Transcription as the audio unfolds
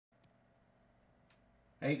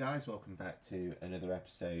Hey guys, welcome back to another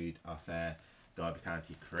episode of Derby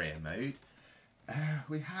County Career Mode.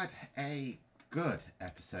 We had a good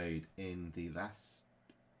episode in the last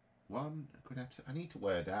one. A good episode. I need to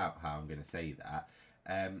word out how I'm going to say that.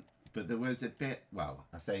 But there was a bit, well,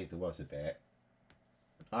 I say there was a bit.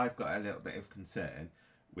 I've got a little bit of concern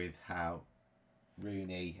with how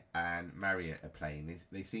Rooney and Marriott are playing.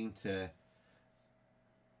 They seem to,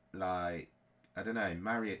 like, I don't know,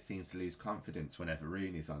 Marriott seems to lose confidence whenever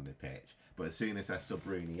Rooney's on the pitch. But as soon as I sub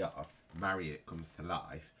Rooney off, Marriott comes to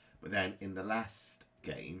life. But then in the last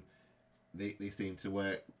game, they seem to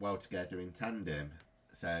work well together in tandem.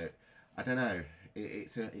 So, I don't know.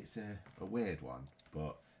 It's a weird one.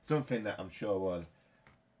 But something that I'm sure will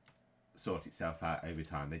sort itself out over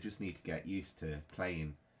time. They just need to get used to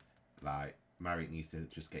playing. Like, Marriott needs to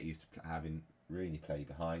just get used to having Rooney play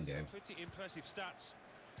behind him. Pretty impressive stats.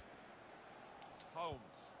 Holmes,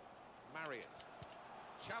 Marriott,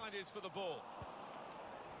 challenges for the ball.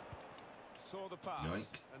 Saw the pass Yoink.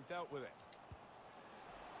 and dealt with it.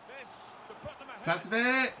 This to put them ahead. That's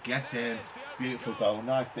it. Get in. Beautiful goal.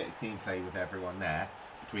 Nice bit of team play with everyone there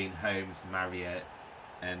between Holmes, Marriott,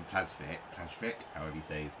 and Plasvic, however you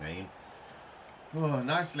say his name. Oh,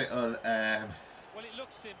 nice little Well, it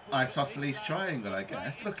looks simple, isosceles triangle, I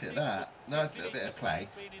guess. Look at that. Nice little bit of play.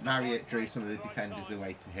 Marriott drew some of the defenders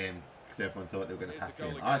away to him because everyone thought they were going to pass to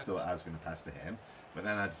him. I thought I was going to pass to him, but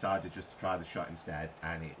then I decided just to try the shot instead,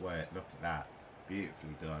 and it worked. Look at that.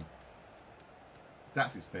 Beautifully done.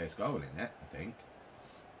 That's his first goal in it, I think.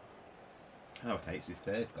 Okay, it's his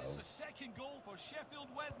third goal. It's the second goal for Sheffield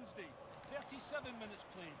Wednesday. 37 minutes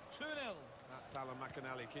played. 2-0. That's Alan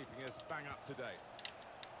McAnally keeping us bang up to date.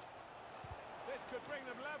 This could bring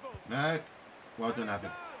them level. No. Well done,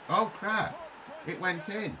 Avocado. Oh, crap. It went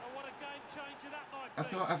in. Oh, what a game changer that might I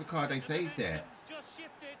be. thought Avocado saved it. Just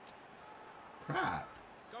shifted. Crap.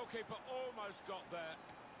 Goalkeeper almost got there,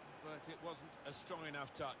 but it wasn't a strong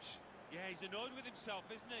enough touch. Yeah, he's annoyed with himself,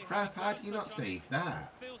 isn't he? Crap, how do you not save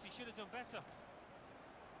that? Feels he should have done better.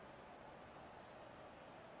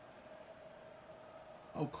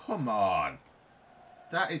 Oh, come on.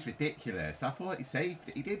 That is ridiculous. I thought he saved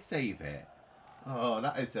it. He did save it. Oh,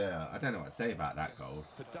 that is I don't know what to say about that goal.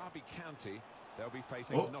 For Derby County, they'll be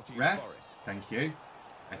facing Oh, Nottingham ref. Forest. Thank you.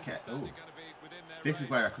 Okay. Oh, this is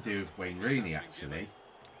where I could do with Wayne Rooney, actually.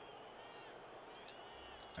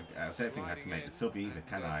 I don't think I can make the sub either,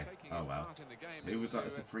 can I? Oh, well. Who we got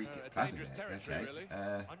as a free kick? Plasmic. Okay.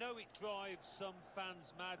 I know it drives some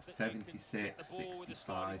fans mad that 76, you can get the ball with a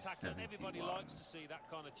style 65, attack, and everybody 71. likes to see that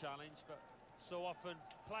kind of challenge, but so often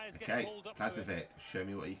players get Okay, pulled up to it. Plasvic, show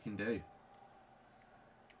me what you can do.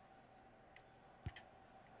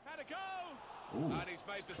 Had a go! Ooh, And he's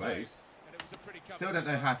made the close. save. And it was a pretty Still don't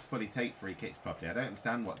know how to fully take free kicks properly. I don't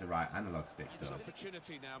understand what the right analog stick It's does. an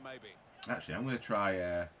opportunity now, maybe. Actually, I'm going to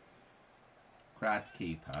try crowd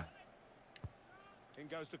keeper. In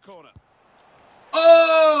goes the corner.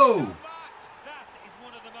 Oh! That is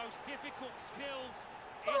one of the most difficult skills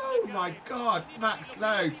in Oh the my game. God! Can you Max make a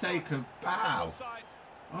Lowe, move? take a bow. Offside.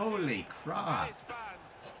 Holy And crap! his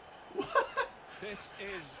fans. What? This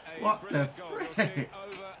is a What the brilliant goal. We'll see it frick?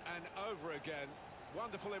 over and over again.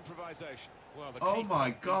 Wonderful improvisation. Well, the Oh keeper my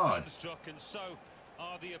is God. dumbstruck, and so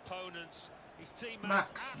are the opponents. His teammates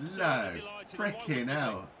Max absolutely Lowe, delighted. Why freaking wouldn't they?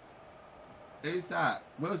 hell! Who's that?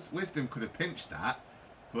 Wisdom could have pinched that,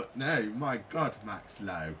 but no, my God, Max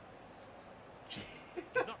Lowe. He's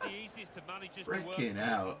not the easiest of managers to work Freaking with,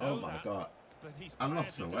 hell! we know Oh my that, God! but his I'm players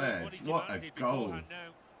lost for are doing words. he What a demanded goal! beforehand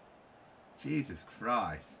now. Jesus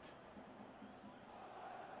Christ!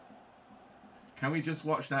 Can we just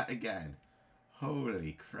watch that again?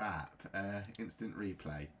 Holy crap! Instant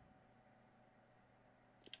replay.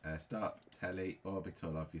 Start telly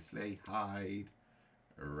orbital, obviously. Hide,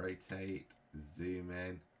 rotate, zoom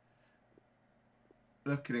in.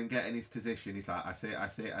 Look at him getting his position. He's like, I see it, I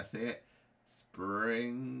see it, I see it.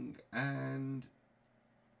 Spring and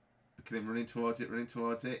look at him running towards it, running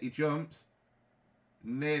towards it. He jumps.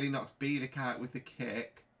 Nearly knocks Bielik out with the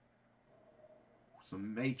kick.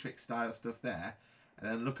 Some Matrix style stuff there. And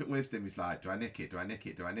then look at Wisdom. He's like, do I nick it? Do I nick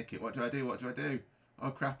it? Do I nick it? What do I do? What do I do? Oh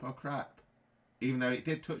crap, oh crap. Even though it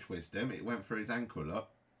did touch Wisdom, it went for his ankle up.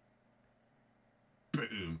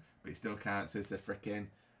 Boom. But it still counts as a freaking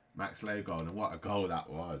Max Lowe goal. And what a goal that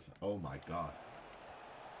was. Oh my God.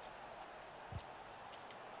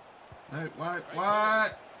 No,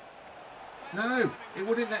 what? No, it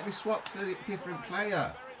wouldn't let me swap to a different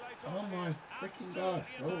player. Oh my freaking God.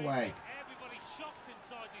 Go away. Everybody shocked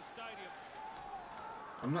inside this stadium.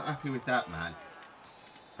 I'm not happy with that, man.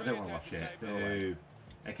 I don't want to watch it. Boo.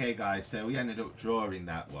 Okay, guys, so we ended up drawing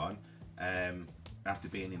that one. after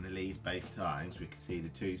being in the lead both times, we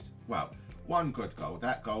conceded one good goal.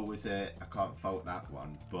 That goal was I can't fault that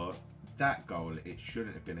one, but that goal, it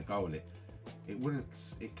shouldn't have been a goal.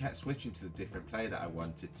 It kept switching to the different player that I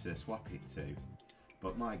wanted to swap it to.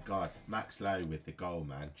 But my God, Max Lowe with the goal,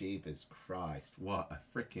 man. Jeebus Christ, what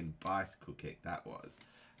a freaking bicycle kick that was.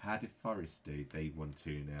 How did Forest do? They won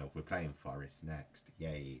 2-0. We're playing Forest next.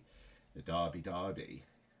 Yay. The Derby.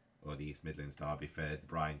 Or the East Midlands Derby for the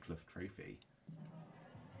Brian Clough Trophy.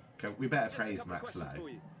 Okay, we better praise Max Lowe.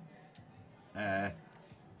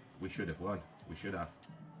 We should have won. We should have.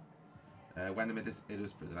 When the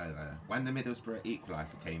Middlesbrough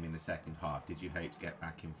equaliser came in the second half, did you hope to get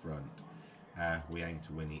back in front? We aim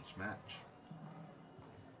to win each match.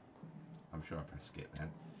 I'm sure I pressed skip then.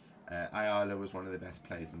 Ayala was one of the best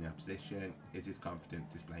players in the opposition. Is his confident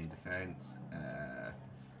displaying defence?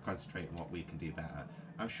 Concentrate on what we can do better.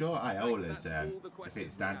 I'm sure Iola's, if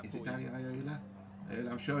it's Dan, is it Danny Iola?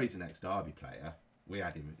 I'm sure he's an ex-Derby player. We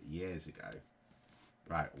had him years ago.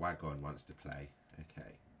 Right, Wagon wants to play. Okay.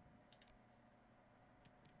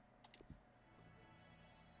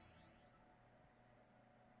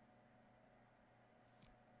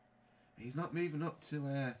 He's not moving up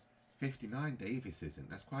to 59, Davis isn't.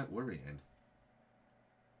 That's quite worrying.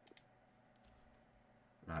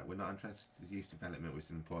 Right, we're not interested in youth development with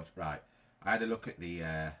some important. Right, I had a look at the,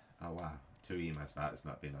 oh wow, 2 emails about us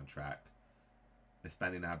not being on track. They're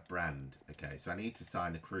spending our brand. Okay, so I need to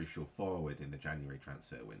sign a crucial forward in the January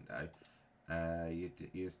transfer window.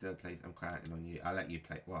 You still play, I'm counting on you. I'll let you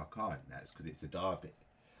play, well I can't, that's because it's a derby.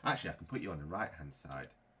 Actually, I can put you on the right hand side,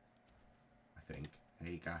 I think.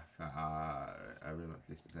 Hey Gaffer, I really want to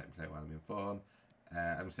listen to let me play while I'm in form.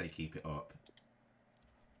 I'm going to say keep it up.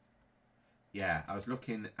 Yeah, I was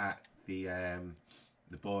looking at the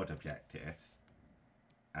board objectives,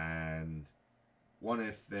 and one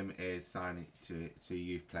of them is signing to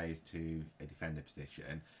youth players to a defender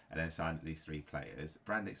position, and then sign at least 3 players.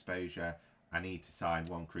 Brand exposure, I need to sign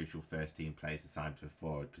 1 crucial first team players assigned to a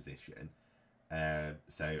forward position.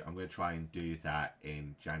 So I'm going to try and do that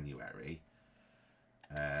in January.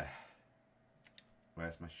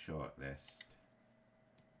 Where's my short list?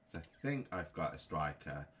 So I think I've got a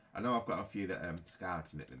striker. I know I've got a few that I'm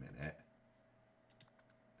scouting at the minute.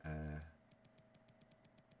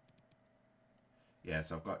 Yeah,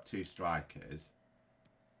 so I've got 2 strikers,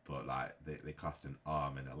 but like they cost an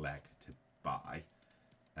arm and a leg to buy.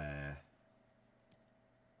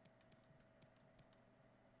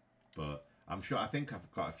 But I'm sure, I think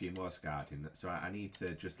I've got a few more scouting, so I need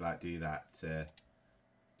to just like do that to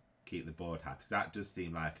keep the board happy, because that does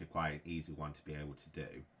seem like a quite easy one to be able to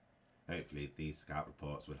do. Hopefully these scout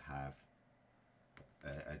reports will have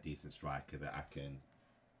a decent striker that I can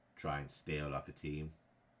try and steal off a team.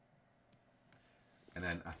 And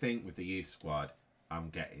then I think with the youth squad, I'm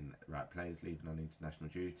getting, right, players leaving on international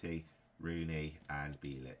duty, Rooney and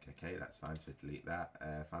Bielik. Okay, that's fine, so delete that.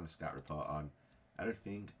 Find a scout report on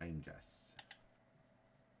everything Angels.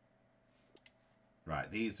 Right,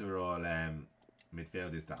 these are all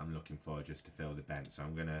midfielders that I'm looking for just to fill the bench. So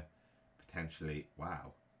I'm going to potentially,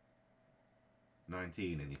 wow,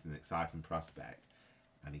 19, and he's an exciting prospect.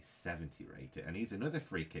 And he's 70 rated. And he's another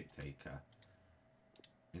free kick taker.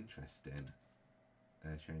 Interesting.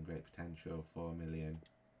 Showing great potential, 4 million.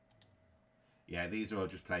 Yeah, these are all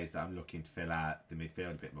just players that I'm looking to fill out the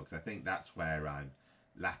midfield a bit more, because I think that's where I'm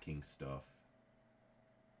lacking stuff.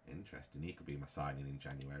 Interesting. He could be my signing in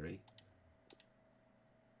January.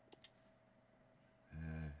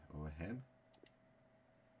 Or him.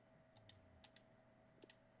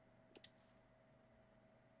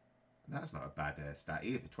 That's not a bad stat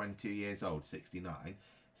either. 22 years old, 69.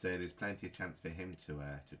 So there's plenty of chance for him to grow.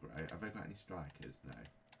 Have I got any strikers? No.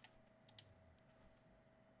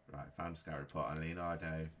 Right, found a scout report on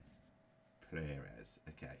Leonardo Perez.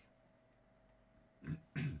 Okay.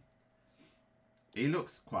 He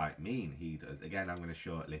looks quite mean, he does. Again, I'm going to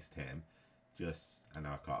shortlist him. Just, I know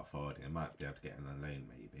I can't afford him. I might be able to get him on loan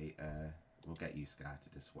maybe. We'll get you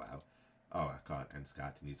scouted as well. Oh, I can't end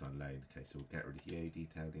scouting, he's on loan. Okay, so we'll get rid of you.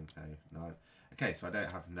 Detailed info. No. Okay, so I don't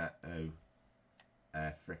have no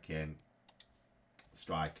freaking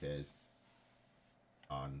strikers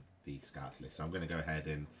on the scouts list. So I'm going to go ahead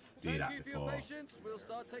and do that before. We'll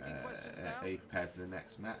start taking questions now. Are you prepared for the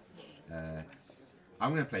next match?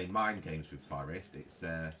 I'm going to play mind games with Forest. It's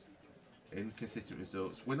inconsistent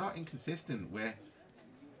results. We're not inconsistent.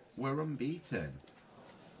 We're unbeaten.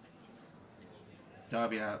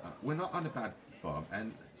 Derby, we're not on a bad form,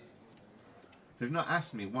 and they've not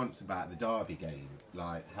asked me once about the Derby game,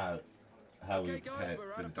 like how how we Okay, guys, prepare we're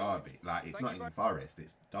for out the of time. derby. Like, it's Thank not you even very- Forest,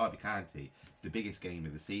 it's Derby County. It's the biggest game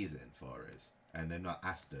of the season for us, and they've not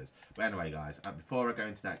asked us. But anyway, guys, before I go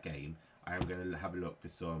into that game, I am going to have a look for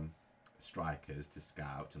some strikers to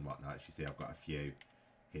scout and whatnot. As you see, I've got a few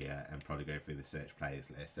here and probably go through the search players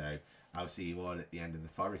list. So I'll see you all at the end of the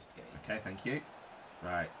Forest game. Okay, thank you.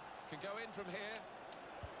 Right. Can go in from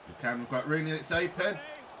here. We've got Rooney that's open.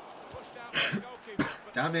 Pushed out by the goalkeeper,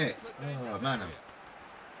 but Damn it. good Oh, dangerous man. area.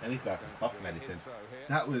 I need to have some cough medicine. Throw here.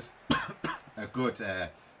 That was a good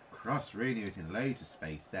cross. Rooney was in loads of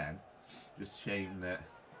space then. Just shame that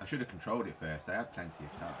I should have controlled it first. I had plenty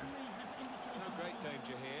of time. No great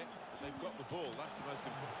danger here. They've got the ball. That's the most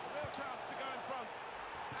important. Real chance to go in front.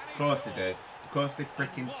 And Of course they do. Of course they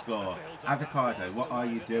freaking score. Avocado, what are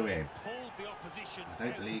you doing? Pulled the opposition I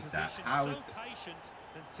don't out of believe that. position. How So is patient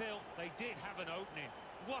until they did have an opening.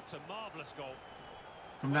 What a marvellous goal.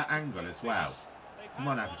 From that angle as well. Come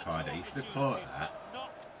on, Avocado, you should have caught that.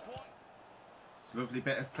 It's a lovely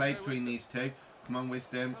bit of play between these two. Come on,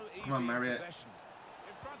 Wisdom. so Come on, easy in Marriott. possession.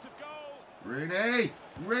 In front of goal. Rooney!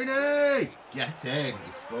 Rooney! Get in.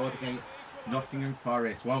 He scored against Nottingham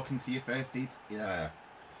Forest. Welcome to your first East... can't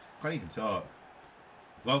even talk.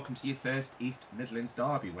 Welcome to your first East Midlands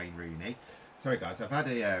derby, Wayne Rooney. Sorry, guys. I've had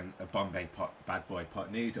a Bombay bad boy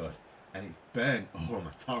pot noodle, and it's burnt all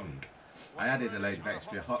my tongue. I added a load of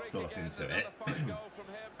extra hot sauce into it,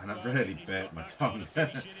 and I've really burnt my tongue.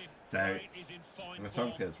 So my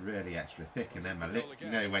tongue feels really extra thick, and then my lips, you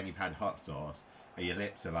know, when you've had hot sauce, and your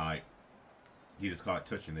lips are like, you just can't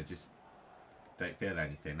touch them, they just don't feel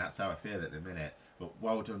anything. That's how I feel at the minute. But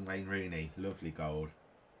well done, Wayne Rooney. Lovely goal.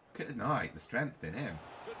 Look at the night, the strength in him.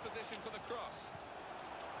 Good position for the cross.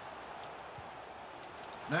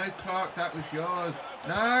 No, Clark, that was yours.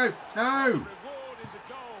 No, no. Reward is a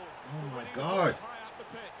goal. Oh my Winning God. high up the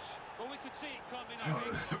pitch. Well, we could see it coming, I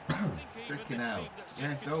think. I think even Freaking the hell. team that's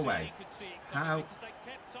Yeah, just go away. conceded could see it coming How? because they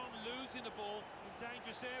kept on losing the ball in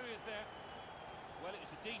dangerous areas there. Well, it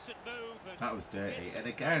was a decent move. And That was dirty. gets And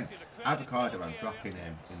some again, space in a crowded Avocado, I'm penalty dropping area.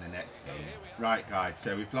 him in the next game. Right, guys,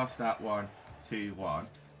 so we've lost that one, 2-1.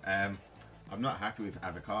 I'm not happy with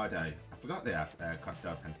Avocado. I forgot they have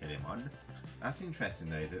Costello Pantilimon. That's interesting,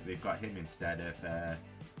 though, that they've got him instead of,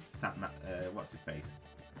 what's his face?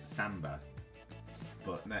 Samba.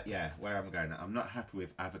 But, yeah, where I'm going, I'm not happy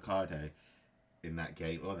with Avocado in that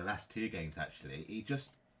game, or the last two games, actually. He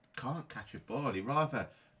just can't catch a ball. He'd rather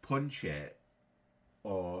punch it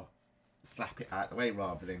or slap it out the way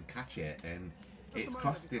rather than catch it, and it's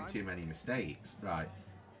costing him too many mistakes. Right,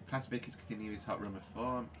 Plaskovic is continuing his hot run of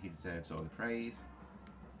form. He deserves all the praise.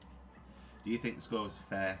 Do you think the score was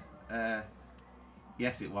fair?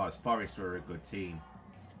 Yes, it was. Forest were a good team.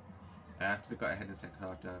 After they got ahead in the second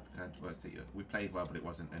half, we played well, but it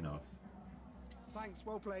wasn't enough. Thanks,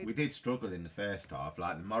 well played. We did struggle in the first half.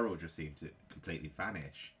 Like, the moral just seemed to completely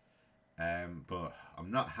vanish. But I'm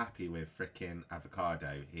not happy with frickin'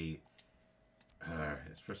 Avocado.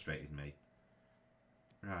 It's frustrated me.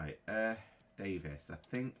 Right, Davis. I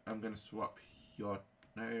think I'm going to swap your...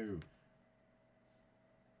 No.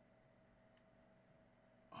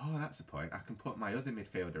 Oh, that's a point. I can put my other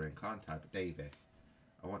midfielder in, can't I? But Davis,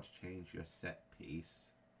 I want to change your set piece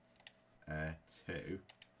to...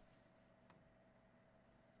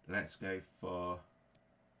 Let's go for...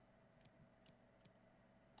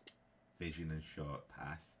 vision and short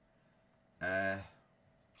pass. I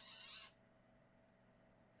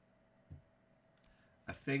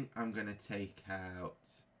think I'm going to take out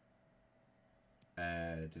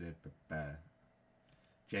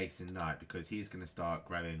Jason Knight, because he's going to start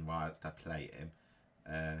growing whilst I play him.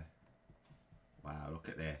 Wow, look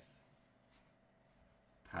at this.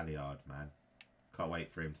 Palliard, man. Can't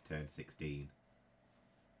wait for him to turn 16.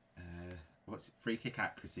 What's free kick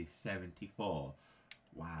accuracy? 74.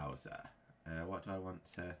 Wowzer. What do I want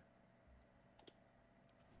to...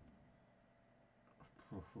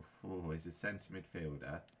 He's a centre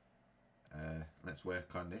midfielder. Let's work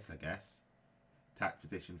on this, I guess. Attack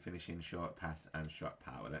position, finishing, short pass and shot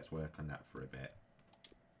power. Let's work on that for a bit.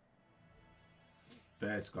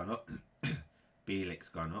 Bird's gone up. Bielik's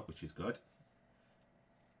gone up, which is good.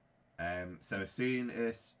 So as soon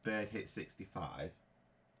as Bird hits 65,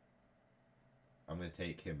 I'm going to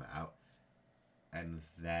take him out. And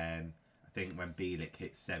then I think when Bielik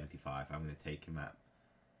hits 75, I'm going to take him out.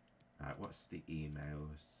 Right, what's the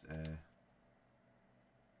emails?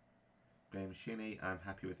 Graham Shinny, I'm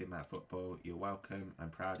happy with him at football. You're welcome. I'm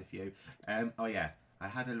proud of you. Oh yeah, I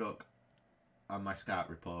had a look on my scout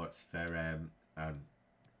reports for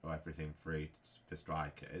everything through for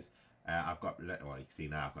strikers. I've got, well, you can see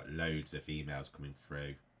now, I've got loads of emails coming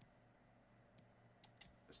through.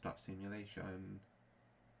 Stop simulation.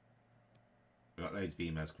 We've got loads of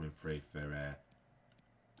emails coming through for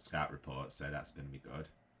scout reports, so that's going to be good.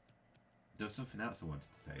 There was something else I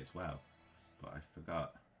wanted to say as well, but I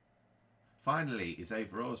forgot. Finally, his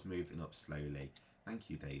overall's moving up slowly. Thank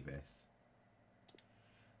you, Davis.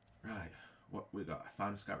 Right, what we got? I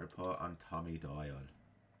found a scout report on Tommy Doyle.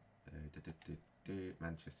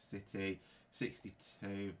 Manchester City,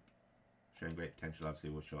 62. Showing great potential, obviously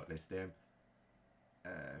we'll shortlist him.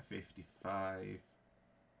 55.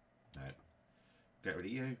 No. Get rid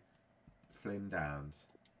of you. Flynn Downs.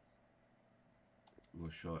 We'll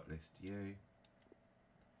shortlist you.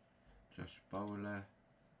 Josh Bowler.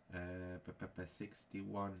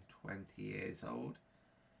 61, 20 years old.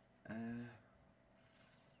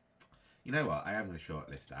 You know what? I am going to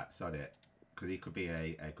shortlist that. Sod it. Because he could be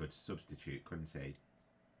a good substitute, couldn't he?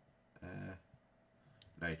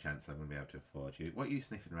 No chance I'm going to be able to afford you. What are you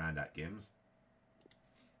sniffing around at, Gims?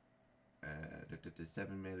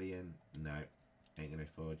 7 million. No. Ain't going to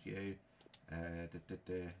afford you.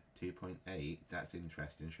 2.8. That's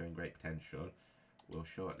interesting. Showing great potential. We'll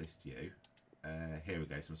shortlist you. Here we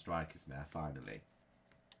go. Some strikers now, finally.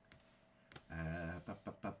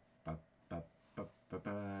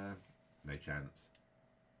 No chance.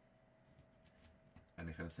 And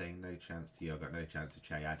if I'm saying no chance to you, I've got no chance of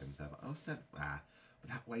Che Adams. But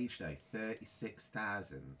that wage though,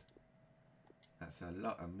 36,000. That's a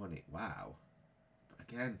lot of money. Wow. But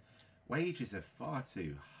again, wages are far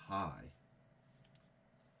too high.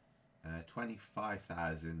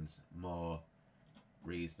 25,000 more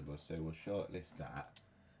reasonable. So we'll shortlist that.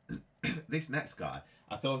 This next guy,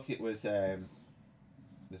 I thought it was. There's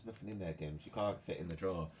nothing in there, Gims. You can't fit in the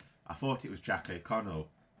drawer. I thought it was Jack O'Connell,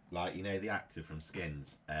 like you know the actor from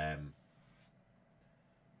Skins.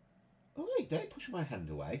 Oh wait, don't push my hand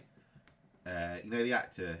away. You know the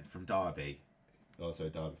actor from Derby, also a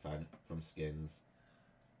Derby fan from Skins.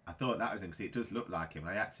 I thought that was him because it does look like him.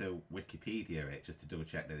 I had to Wikipedia it just to double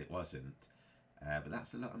check that it wasn't. But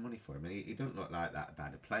that's a lot of money for him. He doesn't look like that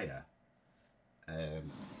bad a player. So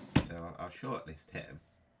I'll shortlist him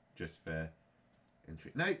just for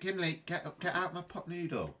intrigue. No, Gimli, get out my pot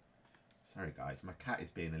noodle. Sorry guys, my cat is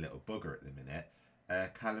being a little bugger at the minute.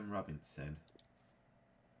 Callum Robinson.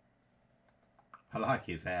 I like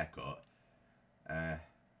his haircut.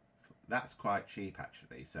 That's quite cheap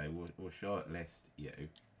actually, so we'll shortlist you.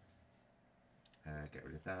 Get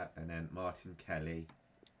rid of that, and then Martin Kelly.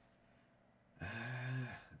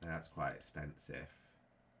 That's quite expensive.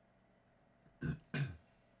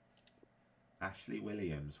 Ashley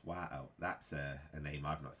Williams. Wow, that's a name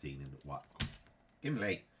I've not seen in what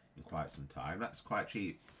Gimli in quite some time. That's quite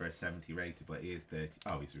cheap for a 70 rated, but he is 30.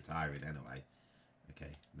 Oh, he's retiring anyway.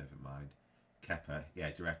 Okay, never mind. Kepper. Yeah,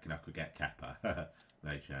 do you reckon I could get Kepper?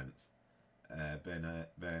 No chance.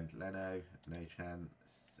 Bernd Leno. No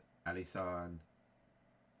chance. Alisson.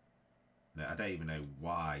 No, I don't even know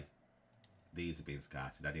why these are being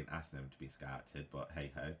scouted. I didn't ask them to be scouted, but hey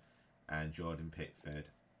ho. And Jordan Pickford.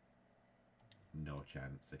 No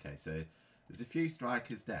chance. Okay, so there's a few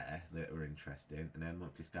strikers there that were interesting. And then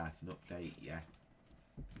monthly scouting update, yeah.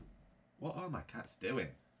 What are my cats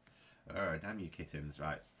doing? Oh, damn you kittens.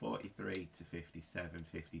 Right, 43 to 57,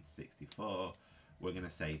 50 to 64. We're going to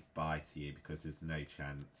say bye to you because there's no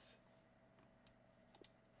chance.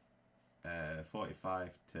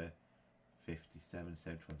 45 to 57,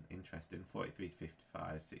 71, interesting. 43 to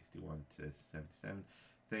 55, 61 to 77.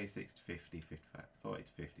 36 to 50, 55, 40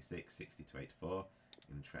 to 56, 60 to 84.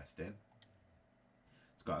 Interesting.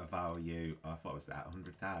 It's got a value of, what was that,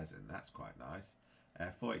 100,000. That's quite nice.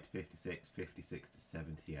 40 to 56, 56 to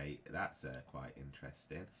 78. That's quite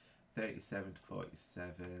interesting. 37 to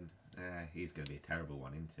 47. He's going to be a terrible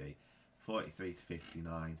one, isn't he? 43 to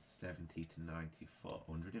 59, 70 to 94.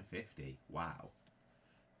 150. Wow.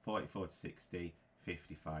 44 to 60,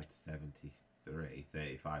 55 to 73.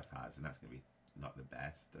 35,000. That's going to be not the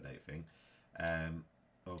best, I don't think.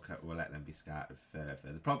 Okay, we'll let them be scattered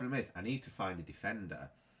further. The problem is, I need to find a defender.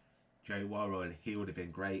 Joe Worrell, he would have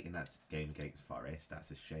been great in that game against Forest. That's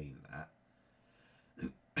a shame, that.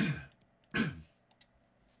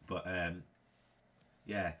 But,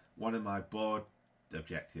 yeah, one of my board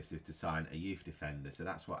objectives is to sign a youth defender. So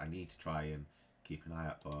that's what I need to try and keep an eye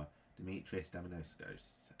out for. Dimitris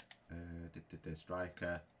Daminoscos. The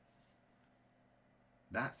striker.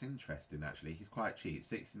 That's interesting, actually. He's quite cheap.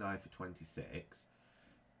 69 for 26.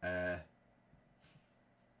 I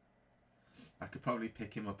could probably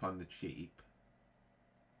pick him up on the cheap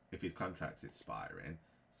if his contract's expiring.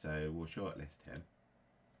 So we'll shortlist him.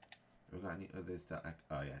 Have we got any others that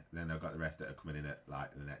oh yeah, then I've got the rest that are coming in at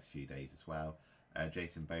like in the next few days as well.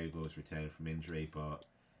 Jason Bogle's returned from injury, but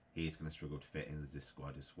He's going to struggle to fit in this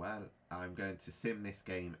squad as well. I'm going to sim this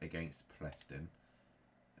game against Preston.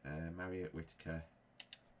 Marriott, Whittaker.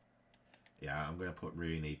 Yeah, I'm going to put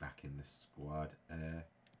Rooney back in the squad.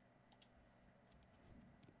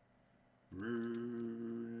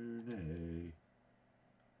 Rooney.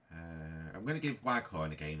 I'm going to give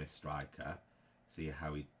Waghorn a game as striker. See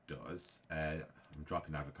how he does. I'm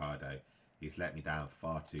dropping Avocado. He's let me down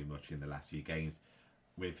far too much in the last few games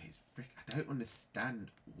with his frick. I don't understand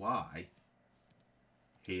why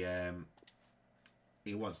he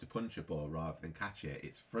wants to punch a ball rather than catch it.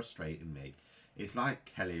 It's frustrating me. It's like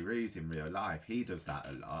Kelly Roos in real life. He does that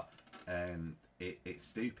a lot, and it's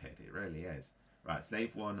stupid. It really is. Right, so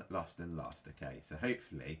they've won, lost and lost. Okay, so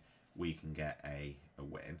hopefully we can get a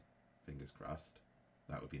win. Fingers crossed.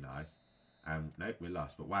 That would be nice. Nope, we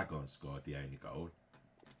lost, but Waghorn scored the only goal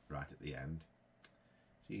right at the end.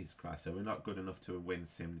 Jesus Christ, so we're not good enough to win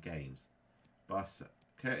sim games. Boss,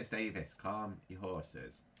 Curtis Davis, calm your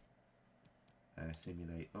horses.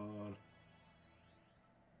 Simulate all.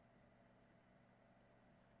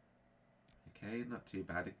 Okay, not too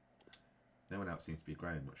bad. No one else seems to be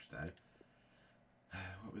growing much though.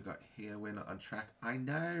 What we got here? We're not on track. I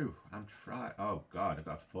know. I'm trying. Oh God, I've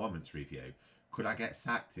got a performance review. Could I get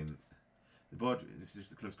sacked in the board?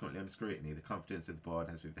 The club's currently under scrutiny. The confidence of the board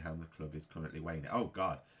has with the helm of the club is currently waning. Oh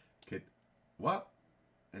God, could what?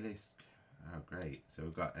 At least. Oh great. So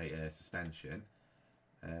we've got a suspension.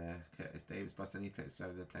 Curtis Davis, boss. I need to play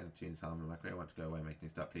the playing of tunes. I'm in my career. I want to go away, making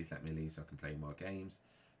it stop. Please let me leave so I can play more games.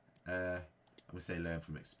 I'm gonna say learn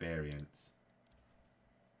from experience.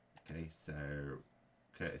 Okay, so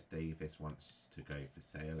Curtis Davis wants to go for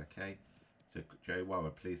sale. Okay, so Joe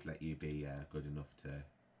Worrell, please let you be good enough to.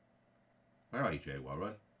 Where are you, Joe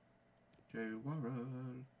Worrell? Joe Worrell.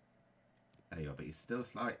 There you go, but he's still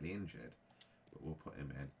slightly injured. But we'll put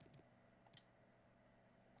him in.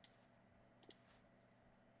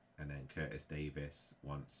 And then Curtis Davis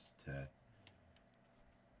wants to.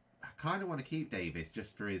 I kind of want to keep Davis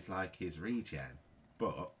just for his his regen,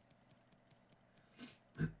 but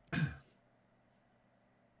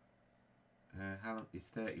how long? He's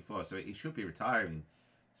 34, so he should be retiring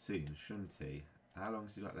soon, shouldn't he? How long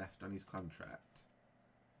has he got left on his contract?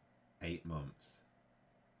 8 months.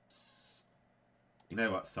 You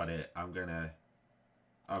know what? Sod it. I'm gonna.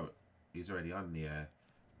 Oh, he's already on the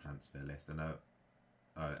transfer list. I know.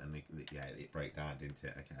 Oh, and yeah, it broke down, didn't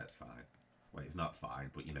it? Okay, that's fine. Well, it's not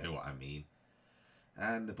fine, but you know what I mean.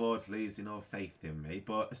 And the board's losing all faith in me.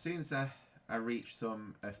 But as soon as I reach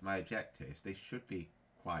some of my objectives, they should be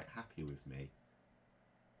quite happy with me.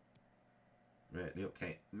 Really?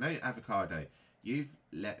 Okay. No, Avocado. You've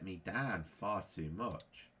let me down far too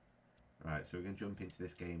much. Right, so we're going to jump into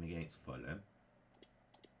this game against Fulham.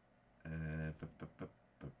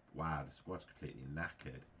 Wow, the squad's completely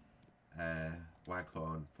knackered.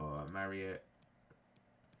 Waghorn for Marriott.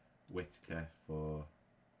 Whittaker for...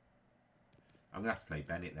 I'm going to have to play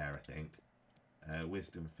Bennett there, I think.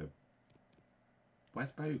 Wisdom for...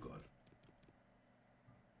 Where's Bogle?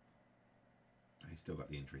 He's still got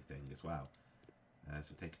the injury thing as well.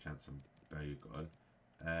 So take a chance on Bogle.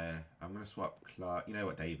 I'm going to swap Clark. You know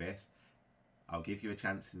what, Davis? I'll give you a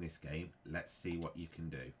chance in this game. Let's see what you can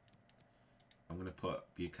do. I'm going to put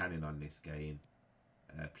Buchanan on this game.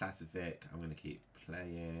 Placevic, I'm going to keep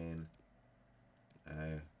playing.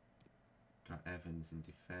 Got Evans in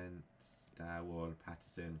defence. Darwall,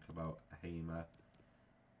 Patterson, Cabot, Hamer,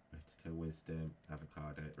 Whittaker, Wisdom,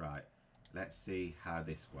 Avocado. Right, let's see how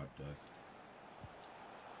this squad does.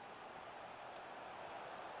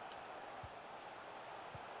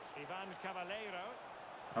 Ivan Cavallero.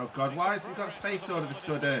 Oh God, why has he got space all of a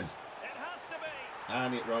sudden?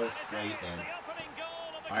 And it rolls straight in.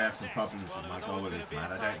 I have some problems with my goalies,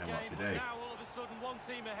 man. I don't know what to do.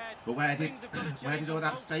 But where did all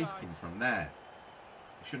that space come from there?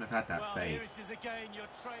 You shouldn't have had that space.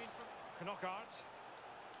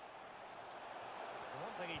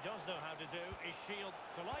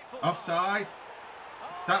 Offside.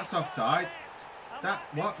 That's offside. That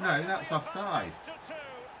what? No, that's offside.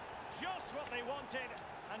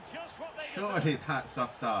 Surely that's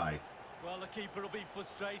offside. Well, the keeper will be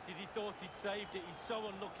frustrated. He thought he'd saved it. He's so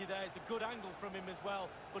unlucky there. It's a good angle from him as well,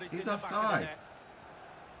 but it's He's in the offside. back of the net.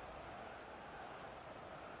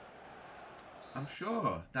 I'm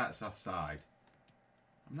sure that's offside.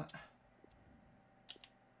 I'm not.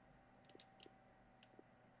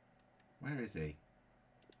 Where is he?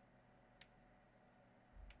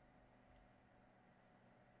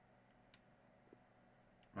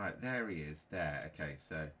 Right, there he is. There. Okay,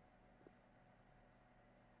 so.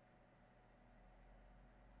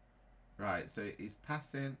 Right, so he's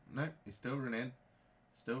passing. No, he's still running.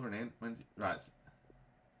 Still running. When's it? Right.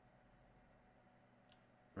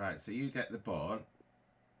 Right, so you get the ball.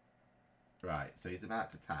 Right, so he's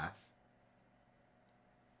about to pass.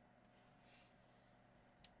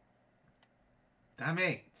 Damn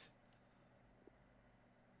it!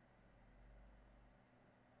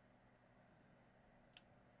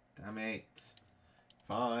 Damn it.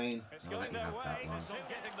 Fine. I'll let you have that one.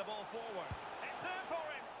 Getting the ball forward. It's there for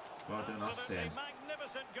him. Well done, Austin.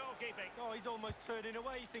 Magnificent goalkeeping. Oh, he's almost turning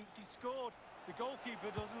away. He thinks he scored. The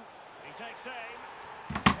goalkeeper doesn't. He takes aim.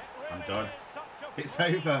 I'm done. It's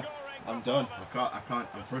over. I'm done. I can't.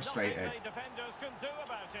 I'm frustrated.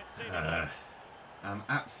 I'm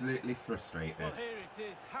absolutely frustrated. Well, here it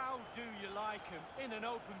is. How do you like him? In an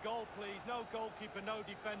open goal, please. No goalkeeper, no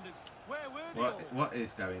defenders. Where were they all? What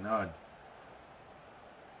is going on?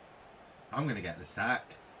 I'm gonna get the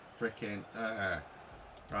sack. Freaking.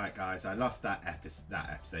 Right, guys. I lost that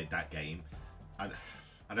episode, that game. I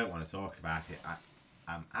don't want to talk about it.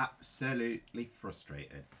 I'm absolutely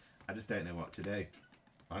frustrated. I just don't know what to do.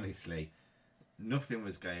 Honestly, nothing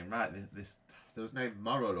was going right. There was no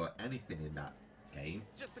moral or anything in that game.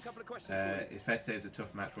 Just a couple of questions. If Fed says it was a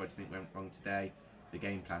tough match, what do you think went wrong today? The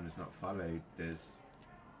game plan was not followed. There's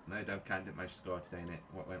no Dove Can didn't manage to score today, Nick.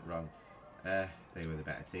 What went wrong? They were the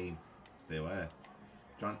better team. They were.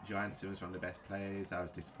 Johansson was one of the best players. I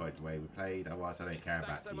was disappointed the way we played. I don't care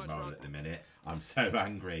about team moral at the minute. I'm so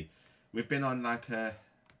angry. We've been on like a...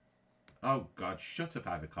 Oh, God. Shut up,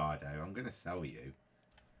 Avocado. I'm going to sell you.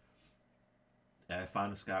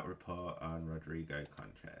 Final scout report on Rodrigo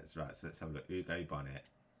Contreras. Right, so let's have a look. Hugo Bonnet.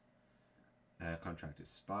 Contract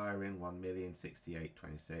expiring.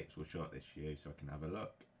 1,068,26. We'll shortlist you so I can have a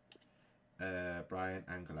look. Brian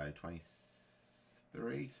Angelo.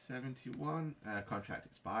 23.71. Contract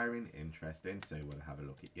expiring. Interesting. So we'll have a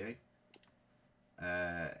look at you.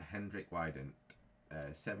 Hendrik Wyden.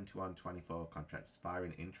 71.24. Contract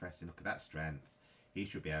expiring. Interesting. Look at that strength. He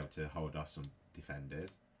should be able to hold off some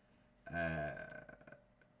defenders.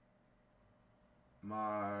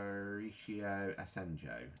 Mauricio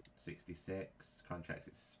Asenjo, 66. Contract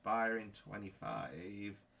expiring.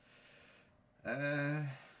 25.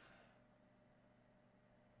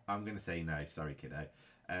 I'm going to say no. Sorry, kiddo.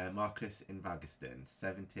 Marcus Invagiston,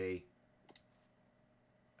 70.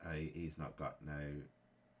 He's not got no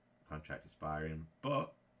contract expiring,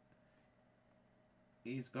 but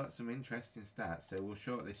he's got some interesting stats, so we'll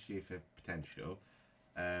shortlist you for potential.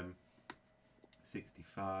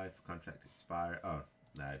 65 contract expiring. Oh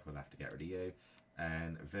no, we'll have to get rid of you.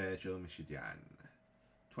 And Virgil Michidian,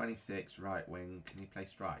 26, right wing. Can he play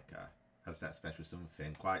striker? Has that special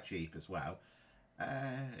something? Quite cheap as well.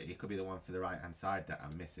 It could be the one for the right hand side that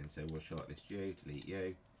I'm missing, so we'll shortlist you, delete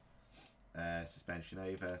you. Suspension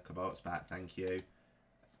over. Cobalt's back, thank you.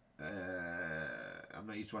 I'm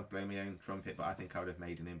not used to want to blow my own trumpet, but I think I would have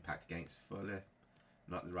made an impact against Fuller.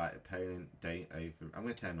 Not the right opponent. I'm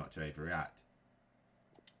going to tell him not to overreact.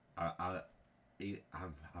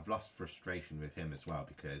 I've lost frustration with him as well,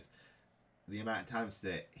 because the amount of times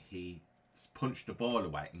that he punched the ball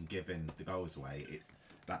away and given the goals away,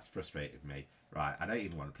 that's frustrated me. Right, I don't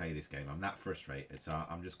even want to play this game. I'm that frustrated, so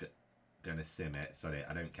I'm just going to sim it. Sorry,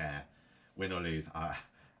 I don't care. Win or lose.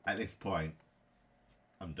 At this point,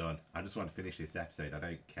 I'm done. I just want to finish this episode. I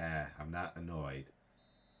don't care. I'm that annoyed.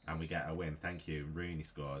 And we get a win. Thank you. Rooney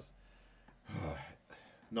scores.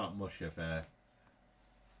 Not much of a...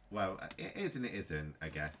 Well, it is and it isn't, I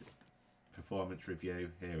guess. Performance review.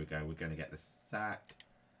 Here we go. We're going to get the sack.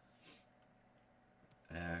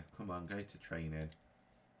 Come on, go to training.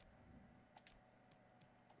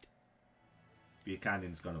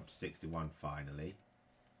 Buchanan's gone up to 61 finally.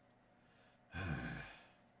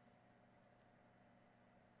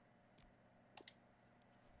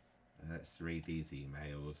 Let's read these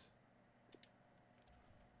emails.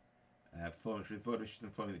 Performance review.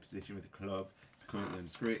 Informing the position with the club. It's currently under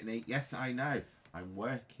scrutiny. Yes, I know. I'm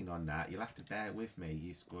working on that. You'll have to bear with me.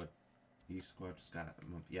 You squad scat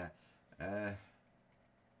month. Yeah.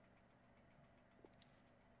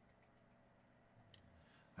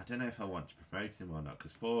 I don't know if I want to promote him or not,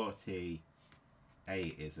 because 48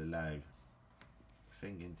 is a low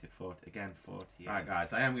thing, into 40 again. 48. Right,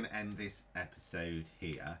 guys, I am going to end this episode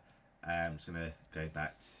here. I'm just going to go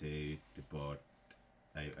back to the board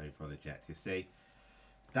overall objective. See,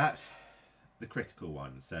 that's the critical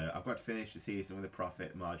one. So I've got to finish the season with a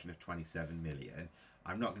profit margin of 27 million.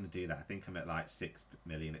 I'm not going to do that. I think I'm at like 6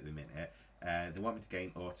 million at the minute. They want me to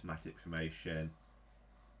gain automatic promotion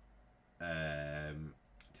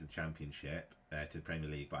to to the Championship, to the Premier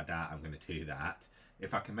League, but I doubt I'm going to do that.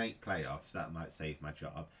 If I can make playoffs, that might save my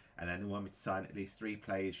job. And then they want me to sign at least 3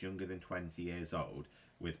 players younger than 20 years old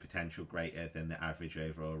with potential greater than the average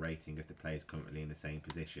overall rating of the players currently in the same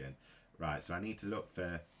position. Right, so I need to look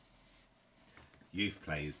for youth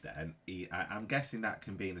players then. I'm guessing that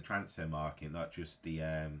can be in the transfer market, not just the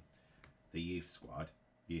youth squad,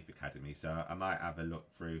 youth academy. So I might have a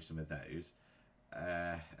look through some of those.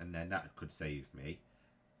 And then that could save me.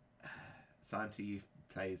 Sign to youth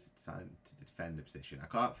players, sign to the defender position. I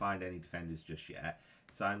can't find any defenders just yet.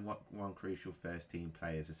 Sign one crucial first team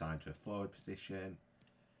players assigned to a forward position.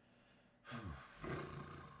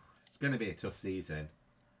 It's going to be a tough season.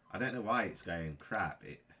 I don't know why it's going crap.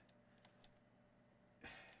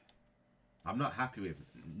 I'm not happy with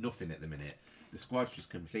nothing at the minute. The squad's just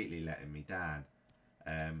completely letting me down.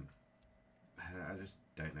 I just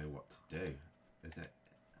don't know what to do. Is it?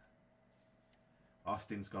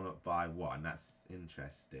 Austin's gone up by 1. That's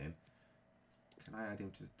interesting. Can I add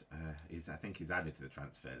him to... I think he's added to the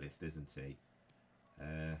transfer list, isn't he?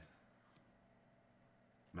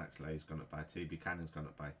 Max Lowe's gone up by 2. Buchanan's gone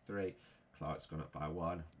up by 3. Clark's gone up by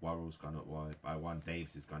 1. Worrell's gone up by 1.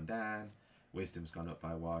 Davis has gone down. Wisdom's gone up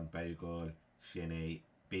by 1. Bogle, Shinny,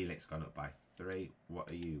 Bielik's gone up by 3. What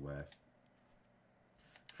are you worth?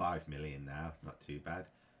 5 million now. Not too bad.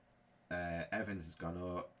 Evans has gone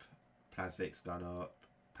up. Plasvic's gone up.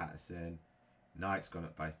 Patterson. Knight's gone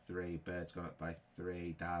up by 3. Bird's gone up by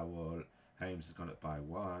 3. Dowell. Holmes has gone up by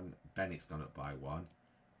 1. Bennett's gone up by 1.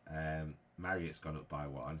 Marriott's gone up by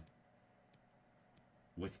 1.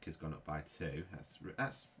 Whitaker's gone up by 2.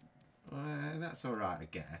 That's all right, I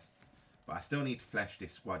guess. But I still need to flesh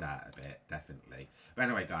this squad out a bit, definitely. But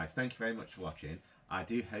anyway, guys, thank you very much for watching. I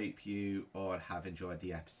do hope you all have enjoyed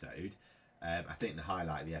the episode. I think the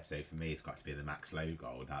highlight of the episode for me has got to be the Max Lowe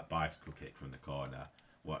goal, that bicycle kick from the corner.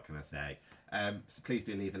 What can I say? So please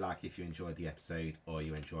do leave a like if you enjoyed the episode or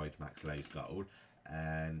you enjoyed Max Lowe's goal.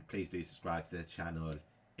 And please do subscribe to the channel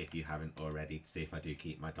if you haven't already to see if I do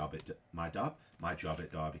keep my job at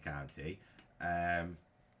Derby County.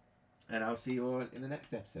 And I'll see you all in the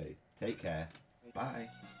next episode. Take care. Bye.